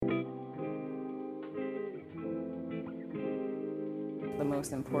the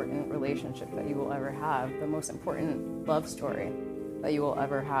most important relationship that you will ever have, the most important love story that you will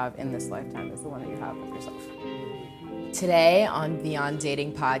ever have in this lifetime is the one that you have with yourself. Today on Beyond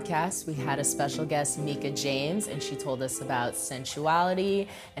Dating Podcast, we had a special guest, Mika James, and she told us about sensuality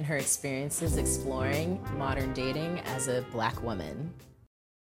and her experiences exploring modern dating as a Black woman.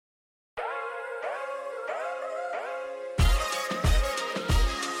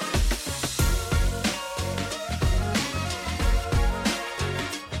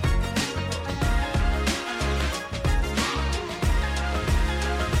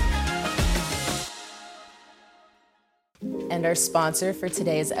 And our sponsor for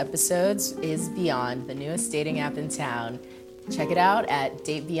today's episodes is Beyond, the newest dating app in town. Check it out at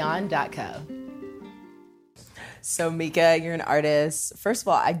datebeyond.co. So Mika, you're an artist. First of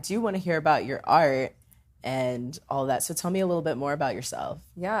all, I do want to hear about your art and all that. So tell me a little bit more about yourself.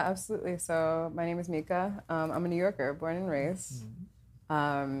 Yeah, absolutely. So my name is Mika. I'm a New Yorker, born and raised.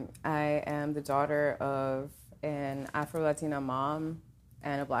 I am the daughter of an Afro-Latina mom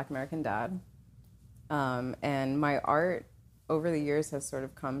and a Black American dad. And my art over the years has sort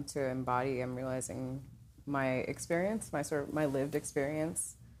of come to embody, I'm realizing, my experience, my lived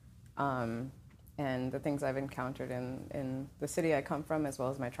experience, and the things I've encountered in the city I come from, as well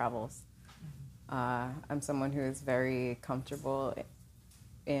as my travels. I'm someone who is very comfortable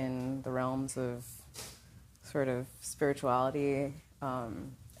in the realms of sort of spirituality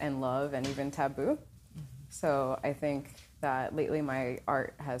and love and even taboo. So I think that lately my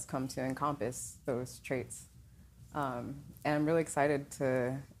art has come to encompass those traits. And I'm really excited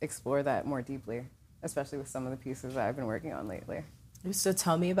to explore that more deeply, especially with some of the pieces that I've been working on lately. So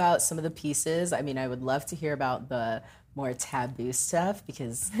tell me about some of the pieces. I mean, I would love to hear about the more taboo stuff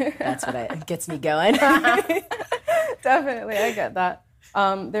because that's what gets me going. Definitely, I get that.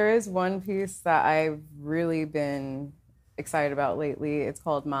 There is one piece that I've really been excited about lately. It's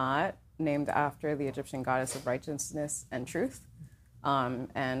called Ma'at, named after the Egyptian goddess of righteousness and truth. And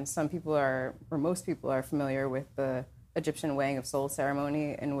most people are familiar with the Egyptian weighing of soul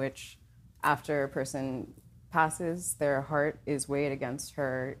ceremony, in which after a person passes, their heart is weighed against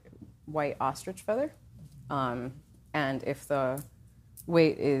her white ostrich feather. And if the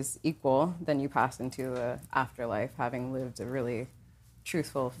weight is equal, then you pass into the afterlife, having lived a really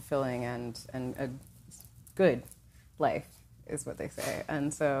truthful, fulfilling, and a good life, is what they say.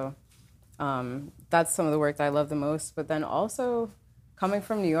 And so that's some of the work that I love the most. But then also, coming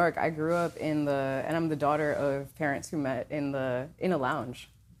from New York, I grew up and I'm the daughter of parents who met in a lounge,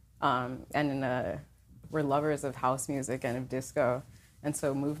 we're lovers of house music and of disco, and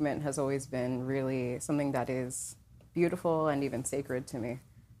so movement has always been really something that is beautiful and even sacred to me.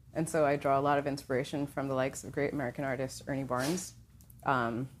 And so I draw a lot of inspiration from the likes of great American artist Ernie Barnes,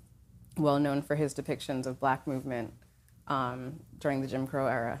 well known for his depictions of Black movement during the Jim Crow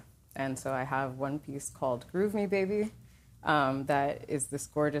era. And so I have one piece called Groove Me Baby, that is this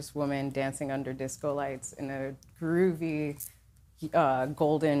gorgeous woman dancing under disco lights in a groovy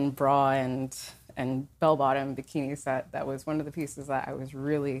golden bra and bell-bottom bikini set. That was one of the pieces that I was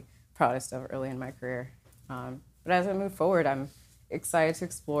really proudest of early in my career. But as I move forward, I'm excited to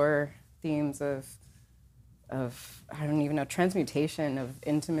explore themes of I don't even know, transmutation, of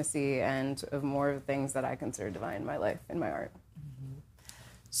intimacy, and of more of things that I consider divine in my life, in my art.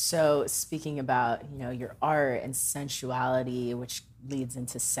 So speaking about, your art and sensuality, which leads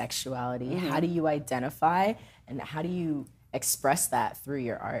into sexuality, how do you identify and how do you express that through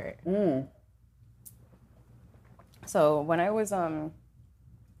your art? So when I was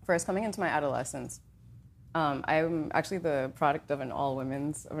first coming into my adolescence, I'm actually the product of an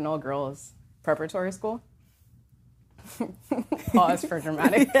all-girls preparatory school. Pause for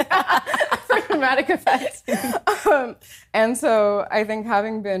dramatic effect. And so I think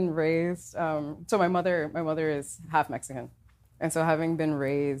having been raised, so my mother is half Mexican, and so having been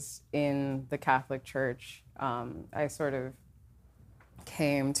raised in the Catholic Church, I sort of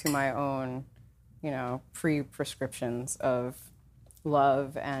came to my own, pre-prescriptions of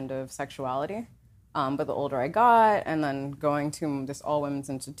love and of sexuality. But the older I got, and then going to this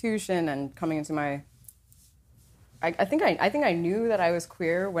all-women's institution and coming into I think I knew that I was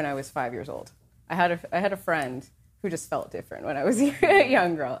queer when I was 5 years old. I had a friend who just felt different when I was a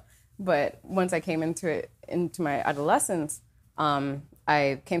young girl. But once I came into my adolescence,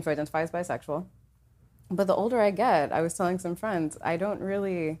 I came to identify as bisexual. But the older I get, I was telling some friends, I don't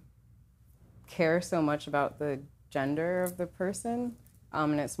really care so much about the gender of the person,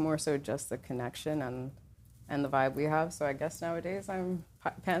 and it's more so just the connection and the vibe we have. So I guess nowadays I'm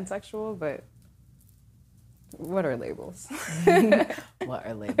pansexual, but what are labels? What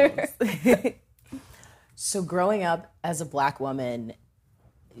are labels? So growing up as a Black woman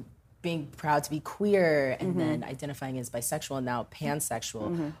being proud to be queer and then identifying as bisexual and now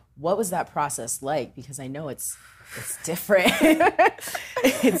pansexual. What was that process like? Because I know it's different.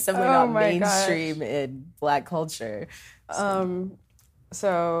 It's definitely not mainstream in Black culture.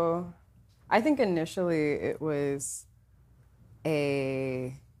 So I think initially it was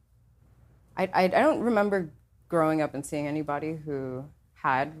I don't remember growing up and seeing anybody who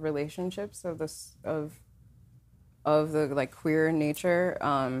had relationships of the like queer nature.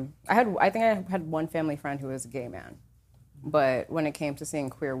 I think I had one family friend who was a gay man, but when it came to seeing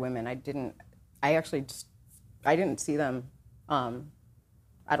queer women, I didn't see them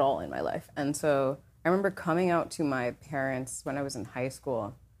at all in my life. And so I remember coming out to my parents when I was in high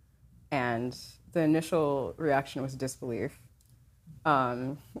school, and the initial reaction was disbelief.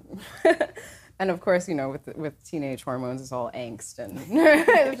 And of course, you know, with teenage hormones, it's all angst and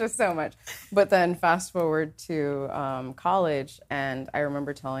it's just so much. But then fast forward to college, and I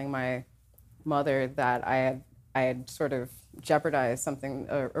remember telling my mother that I had sort of jeopardized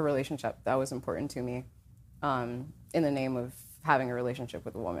a relationship that was important to me in the name of having a relationship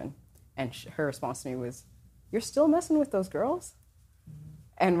with a woman. And her response to me was, "You're still messing with those girls?"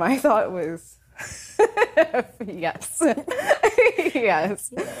 And my thought was, yes.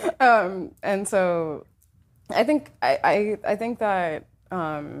 Yes. And so I think that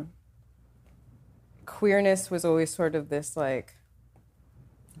queerness was always sort of this like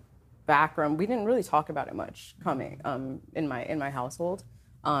background. We didn't really talk about it much coming in my household.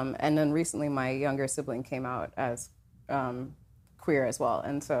 And then recently my younger sibling came out as queer as well.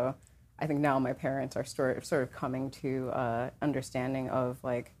 And so I think now my parents are sort of coming to understanding of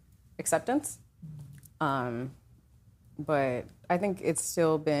like acceptance. But I think it's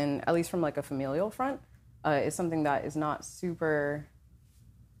still been, at least from like a familial front, it's something that is not super.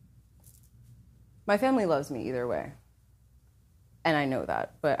 My family loves me either way, and I know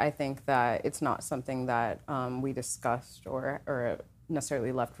that. But I think that it's not something that we discussed or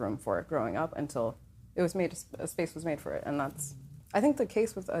necessarily left room for growing up until it was made, a space was made for it, and that's I think the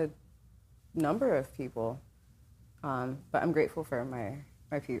case with a number of people. But I'm grateful for my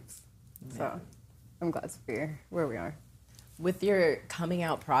peeps, so I'm glad to be where we are. With your coming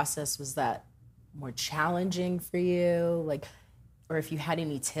out process, was that more challenging for you? Like, or if you had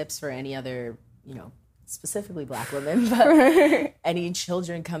any tips for any other, you know, specifically Black women, but any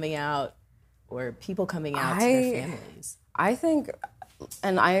children coming out or people coming out to their families? I think,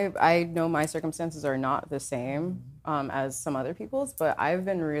 and I know my circumstances are not the same as some other people's, but I've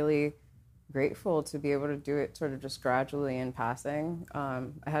been really grateful to be able to do it sort of just gradually in passing. I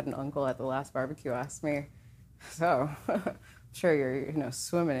had an uncle at the last barbecue ask me, "So, I'm sure you're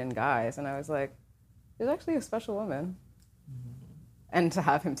swimming in guys," and I was like, "There's actually a special woman." And to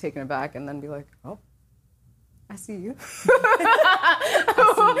have him taken aback and then be like, "Oh, I see you," I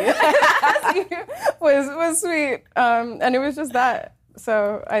see you. was sweet, and it was just that.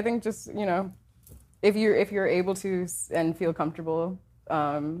 So I think just if you're able to and feel comfortable.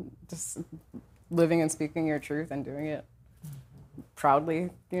 Just living and speaking your truth and doing it proudly,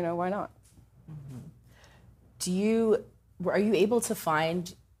 why not? Are you able to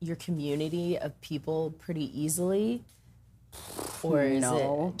find your community of people pretty easily? Or is it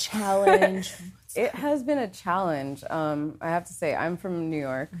a challenge? It has been a challenge. I have to say, I'm from New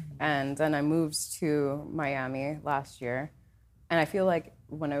York, and then I moved to Miami last year. And I feel like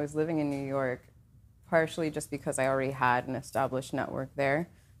when I was living in New York, partially just because I already had an established network there,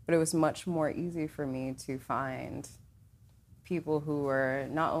 but it was much more easy for me to find people who were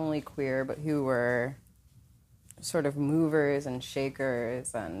not only queer, but who were sort of movers and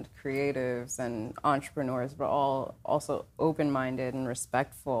shakers and creatives and entrepreneurs, but all also open-minded and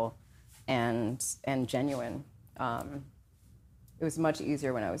respectful and genuine. It was much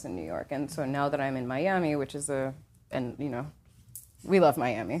easier when I was in New York. And so now that I'm in Miami, which is we love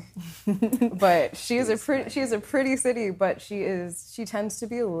Miami, but she is a pretty city, but she tends to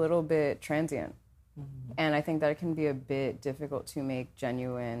be a little bit transient. And I think that it can be a bit difficult to make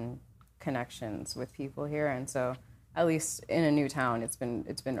genuine connections with people here. And so at least in a new town, it's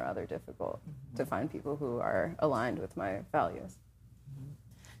been rather difficult to find people who are aligned with my values.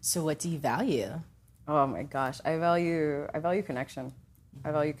 So what do you value? Oh my gosh, I value connection.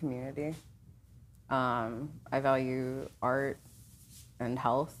 I value community. I value art and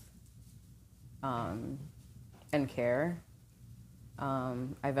health, and care.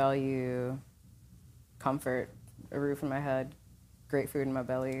 I value comfort, a roof in my head, great food in my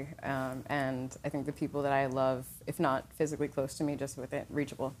belly, and I think the people that I love, if not physically close to me, just within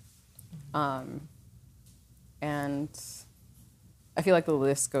reachable. And I feel like the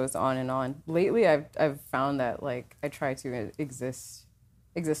list goes on and on. Lately, I've found that like I try to exist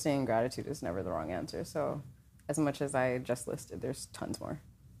existing in gratitude is never the wrong answer. So as much as I just listed, there's tons more.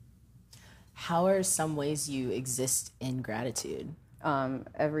 How are some ways you exist in gratitude?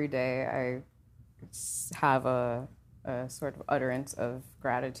 Every day I have a sort of utterance of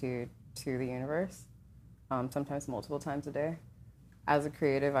gratitude to the universe, sometimes multiple times a day. As a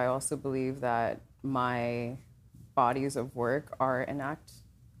creative, I also believe that my bodies of work are an act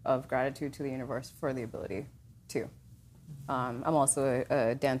of gratitude to the universe for the ability to. I'm also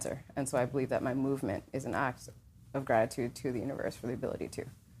a dancer, and so I believe that my movement is an act of gratitude to the universe for the ability to.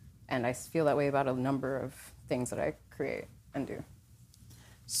 And I feel that way about a number of things that I create and do.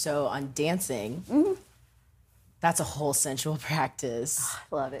 So on dancing, that's a whole sensual practice.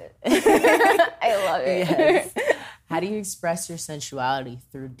 I love it. I love it. Yes. How do you express your sensuality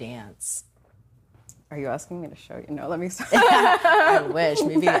through dance? Are you asking me to show you? No, let me stop. I wish.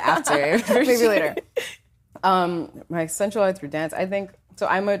 Maybe after. Maybe later. My sensuality through dance, I think, so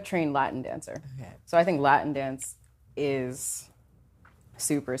I'm a trained Latin dancer. Okay. So I think Latin dance is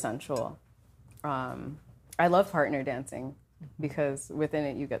super sensual. I love partner dancing because within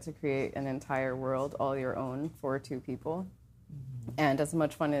it you get to create an entire world all your own for two people. And as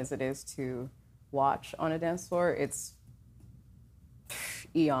much fun as it is to watch on a dance floor, it's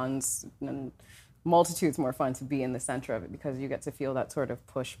eons and multitudes more fun to be in the center of it because you get to feel that sort of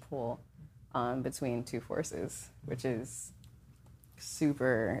push-pull between two forces, which is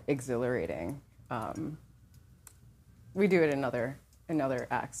super exhilarating. We do it in other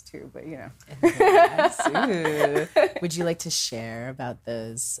acts too, but you know. Would you like to share about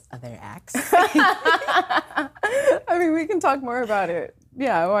those other acts? I mean, we can talk more about it.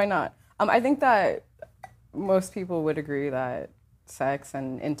 Yeah, why not? I think that most people would agree that sex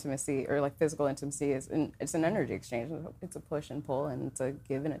and intimacy, or like physical intimacy, it's an energy exchange. It's a push and pull, and it's a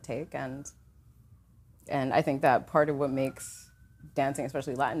give and a take. And I think that part of what makes dancing,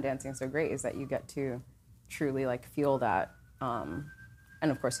 especially Latin dancing, so great is that you get to truly like feel that. And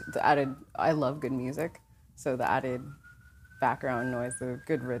of course, I love good music, so the added background noise, the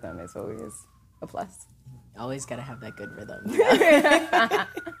good rhythm is always a plus. Always got to have that good rhythm.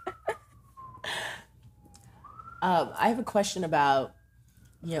 I have a question about,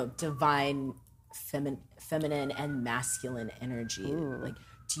 divine feminine and masculine energy. Ooh. Like,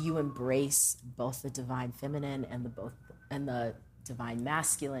 do you embrace both the divine feminine and the divine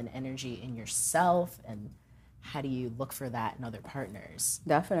masculine energy in yourself? And how do you look for that in other partners?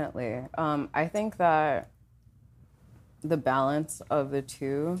 Definitely. I think that the balance of the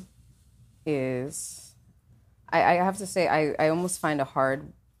two is, I have to say, I almost find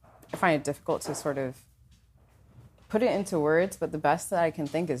it difficult to sort of put it into words, but the best that I can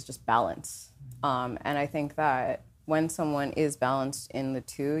think is just balance. And I think that when someone is balanced in the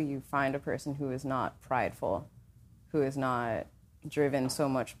two, you find a person who is not prideful, who is not driven so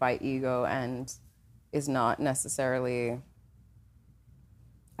much by ego, and is not necessarily,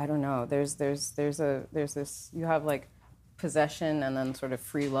 I don't know, there's this, you have like possession and then sort of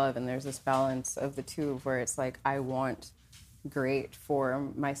free love, and there's this balance of the two where it's like, I want great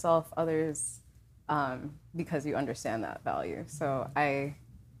for myself, others, because you understand that value. So I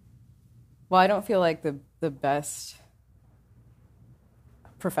don't feel like the best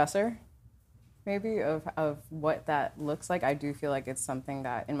professor maybe of what that looks like. I do feel like it's something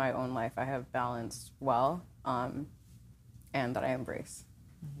that in my own life I have balanced well, and that I embrace.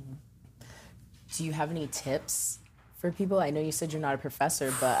 Mm-hmm. Do you have any tips for people? I know you said you're not a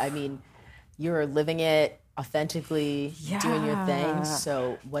professor, but I mean, you're living it authentically, doing your thing.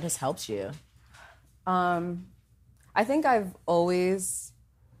 So what has helped you? I think I've always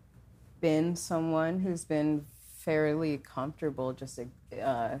been someone who's been fairly comfortable just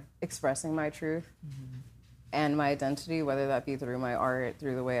expressing my truth and my identity, whether that be through my art,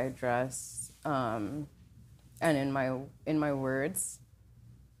 through the way I dress, and in my words.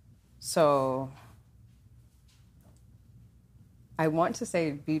 So I want to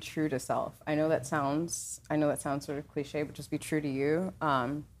say be true to self. I know that sounds sort of cliche, but just be true to you.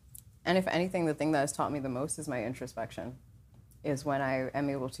 And if anything, the thing that has taught me the most is my introspection, is when I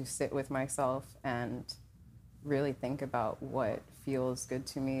am able to sit with myself and really think about what feels good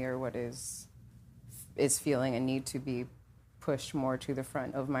to me, or what is feeling a need to be pushed more to the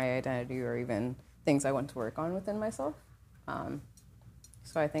front of my identity, or even things I want to work on within myself.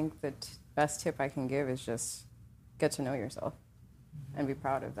 So I think the best tip I can give is just get to know yourself and be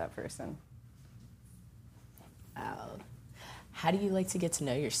proud of that person. Wow. How do you like to get to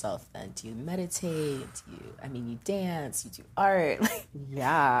know yourself then? Do you meditate? You dance, you do art?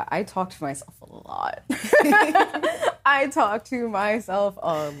 Yeah, I talk to myself a lot. I talk to myself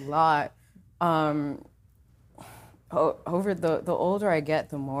a lot. over the older I get,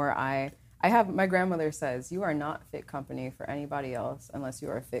 the more I have, my grandmother says, you are not fit company for anybody else unless you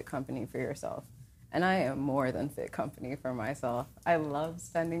are fit company for yourself. And I am more than fit company for myself. I love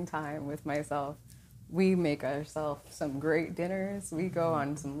spending time with myself. We make ourselves some great dinners. We go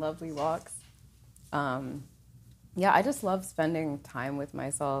on some lovely walks. Yeah, I just love spending time with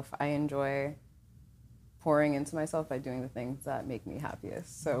myself. I enjoy pouring into myself by doing the things that make me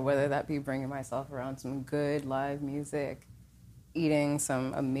happiest. So whether that be bringing myself around some good live music, eating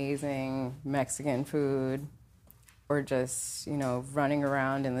some amazing Mexican food, or just, running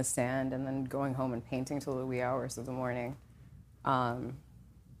around in the sand and then going home and painting till the wee hours of the morning.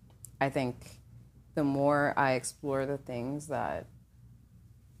 I think the more I explore the things that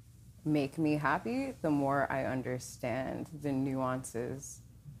make me happy, the more I understand the nuances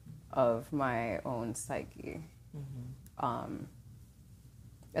of my own psyche. And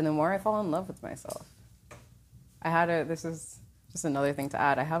the more I fall in love with myself. This is just another thing to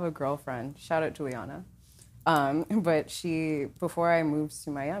add. I have a girlfriend, shout out Juliana. But before I moved to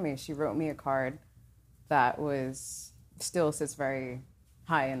Miami, she wrote me a card that still sits very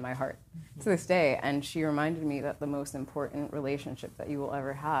high in my heart to this day. And she reminded me that the most important relationship that you will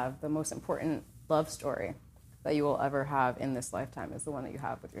ever have, the most important love story that you will ever have in this lifetime is the one that you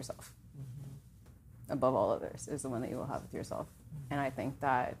have with yourself. Above all others is the one that you will have with yourself. And I think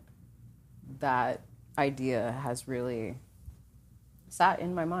that idea has really sat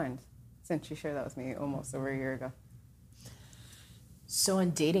in my mind since she shared that with me almost over a year ago. So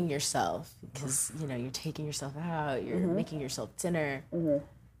in dating yourself, because, you're taking yourself out, you're making yourself dinner,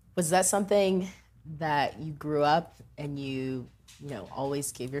 was that something that you grew up and you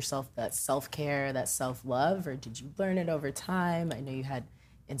always gave yourself that self-care, that self-love, or did you learn it over time? I know you had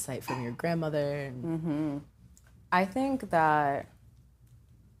insight from your grandmother. I think that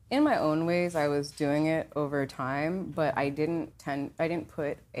in my own ways, I was doing it over time, but I didn't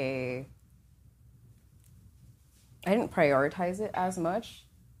prioritize it as much.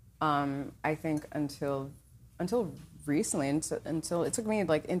 I think until recently, until it took me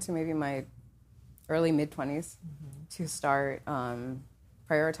into maybe my early mid-20s to start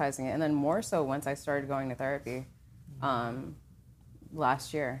prioritizing it, and then more so once I started going to therapy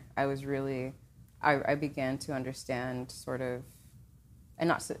last year. I began to understand sort of,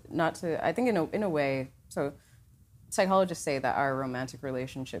 and not to I think in a way. So psychologists say that our romantic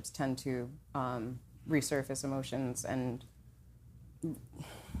relationships tend to resurface emotions and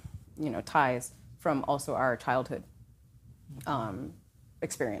ties from also our childhood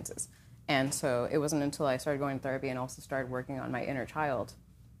experiences. And so it wasn't until I started going to therapy and also started working on my inner child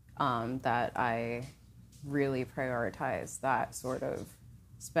that I really prioritized that sort of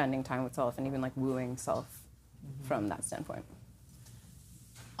spending time with self and even wooing self from that standpoint.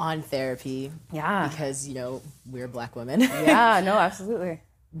 On therapy. Yeah. Because, we're Black women. Yeah, no, absolutely.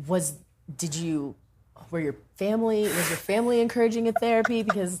 Was your family encouraging a therapy?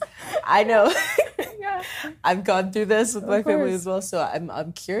 Because I know I've gone through this with my family as well. So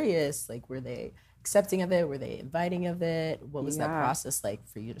I'm curious, were they accepting of it? Were they inviting of it? What was that process like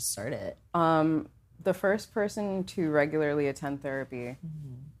for you to start it? The first person to regularly attend therapy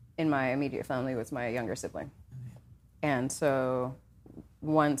in my immediate family was my younger sibling. And so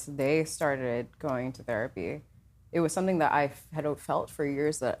once they started going to therapy, it was something that I had felt for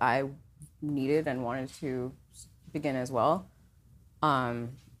years that I needed and wanted to begin as well.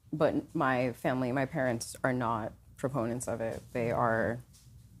 But my family, my parents are not proponents of it. They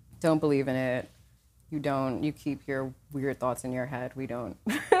don't believe in it. You keep your weird thoughts in your head. We don't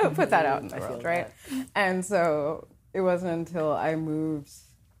put that out in the world, right? And so it wasn't until I moved,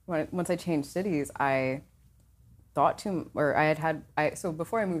 once I changed cities, so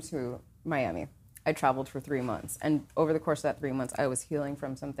before I moved to Miami, I traveled for 3 months. And over the course of that 3 months, I was healing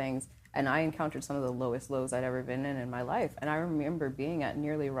from some things. And I encountered some of the lowest lows I'd ever been in my life. And I remember being at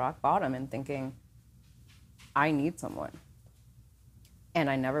nearly rock bottom and thinking, I need someone. And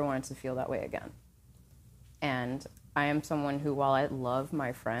I never wanted to feel that way again. And I am someone who, while I love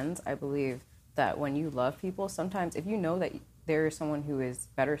my friends, I believe that when you love people, sometimes if you know that there is someone who is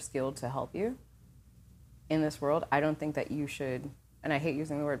better skilled to help you in this world, I don't think that you should, and I hate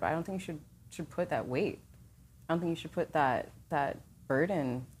using the word, but I don't think you should put that weight. I don't think you should put that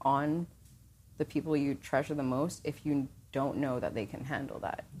burden on the people you treasure the most if you don't know that they can handle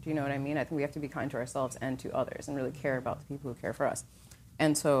that. Do you know what I mean? I think we have to be kind to ourselves and to others and really care about the people who care for us.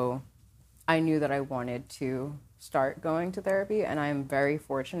 And so I knew that I wanted to start going to therapy, and I'm very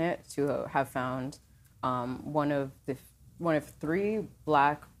fortunate to have found one of 3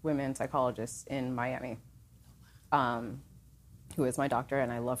 Black women psychologists in Miami, who is my doctor,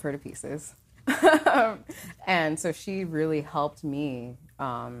 and I love her to pieces. And so she really helped me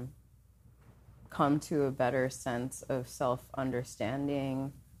come to a better sense of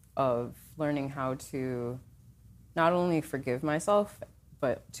self-understanding, of learning how to not only forgive myself,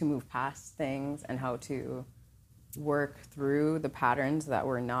 but to move past things and how to work through the patterns that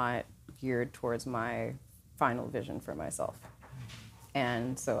were not geared towards my final vision for myself.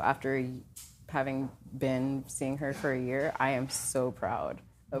 And so after having been seeing her for a year, I am so proud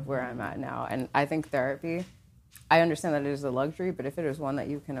of where I'm at now. And I think therapy, I understand that it is a luxury, but if it is one that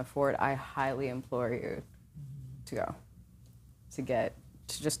you can afford, I highly implore you to go, to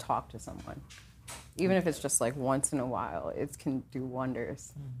just talk to someone. Even if it's just like once in a while, it can do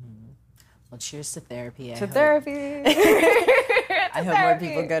wonders. Mm-hmm. Well, cheers to therapy. Therapy. I hope more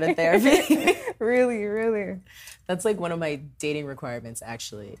people go to therapy. Really, really. That's like one of my dating requirements,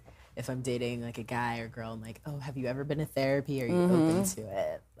 actually. If I'm dating like a guy or girl, I'm like, oh, have you ever been to therapy? Are you open to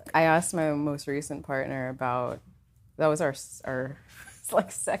it? I asked my most recent partner about, that was our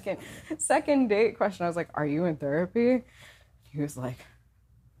like second date question. I was like, are you in therapy? He was like,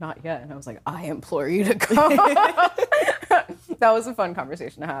 not yet. And I was like, I implore you to go. That was a fun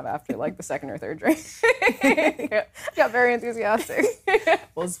conversation to have after like the second or third drink. Got very enthusiastic.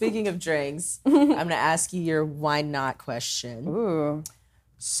 Well, speaking of drinks, I'm going to ask you your why not question. Ooh.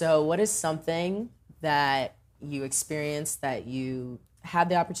 So what is something that you experienced that you had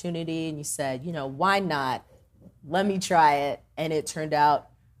the opportunity and you said, you know, why not? Let me try it. And it turned out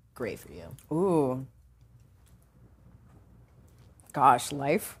great for you. Ooh. Gosh,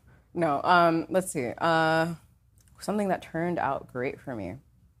 life? No, let's see. Something that turned out great for me.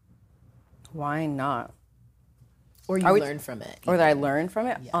 Why not? Or you learned from it. Or that I learned from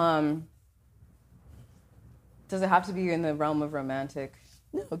it? Yeah. Does it have to be in the realm of romantic?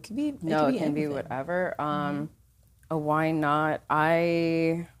 No, it can be. It can be whatever. Why not?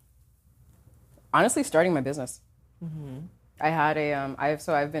 Honestly, starting my business. Mm-hmm. I had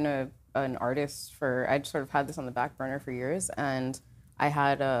I've been an artist I sort of had this on the back burner for years, and I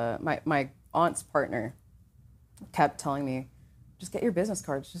had my aunt's partner kept telling me, just get your business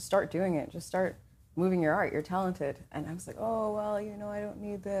cards, just start doing it, just start moving your art, you're talented. And I was like, oh, well, I don't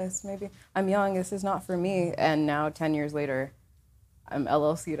need this, maybe I'm young, this is not for me. And now 10 years later, I'm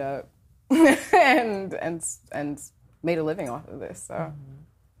LLC'd up and made a living off of this, so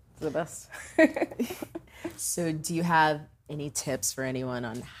it's the best. So do you have any tips for anyone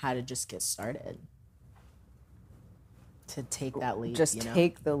on how to just get started? To take that leap,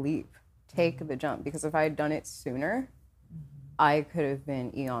 take the leap. Take the jump. Because if I had done it sooner, I could have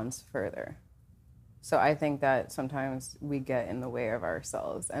been eons further. So I think that sometimes we get in the way of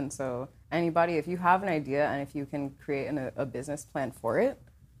ourselves. And so anybody, if you have an idea and if you can create a business plan for it,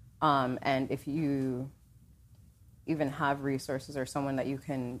 and if you even have resources or someone that you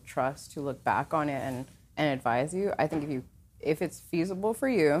can trust to look back on it and advise you, I think if it's feasible for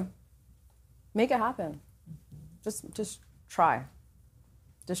you, make it happen. Just try.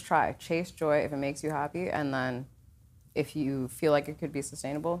 Just try. Chase joy if it makes you happy. And then if you feel like it could be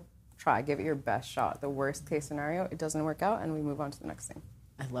sustainable, try. Give it your best shot. The worst case scenario, it doesn't work out and we move on to the next thing.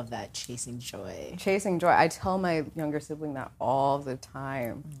 I love that. Chasing joy. Chasing joy. I tell my younger sibling that all the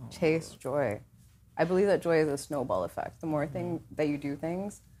time. Aww. Chase joy. I believe that joy is a snowball effect. The more that you do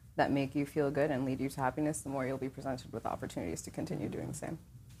things that make you feel good and lead you to happiness, the more you'll be presented with opportunities to continue doing the same.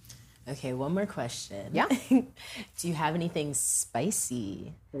 Okay, one more question. Yeah. Do you have anything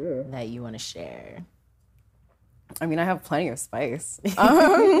spicy that you want to share? I mean, I have plenty of spice.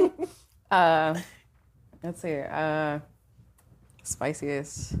 Let's see.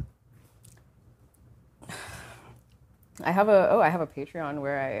 Spiciest. I have a Patreon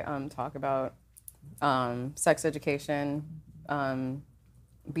where I talk about sex education,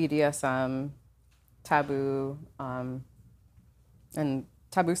 BDSM, taboo, and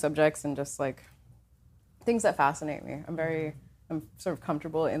taboo subjects, and just like things that fascinate me. I'm sort of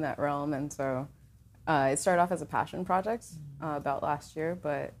comfortable in that realm, and so it started off as a passion project about last year,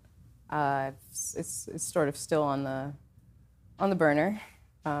 but it's sort of still on the burner,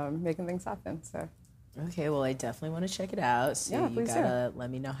 making things happen. So. Okay, well, I definitely want to check it out. So yeah, you gotta let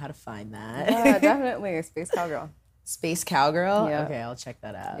me know how to find that. Yeah, definitely. Space Cowgirl. Space Cowgirl? Yeah. Okay, I'll check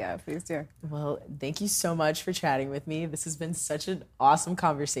that out. Yeah, please do. Well, thank you so much for chatting with me. This has been such an awesome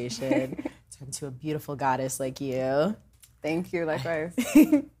conversation. Talking to a beautiful goddess like you. Thank you, likewise.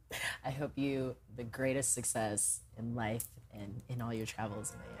 I hope you the greatest success in life and in all your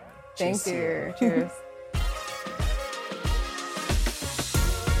travels. Thank you. Cheers.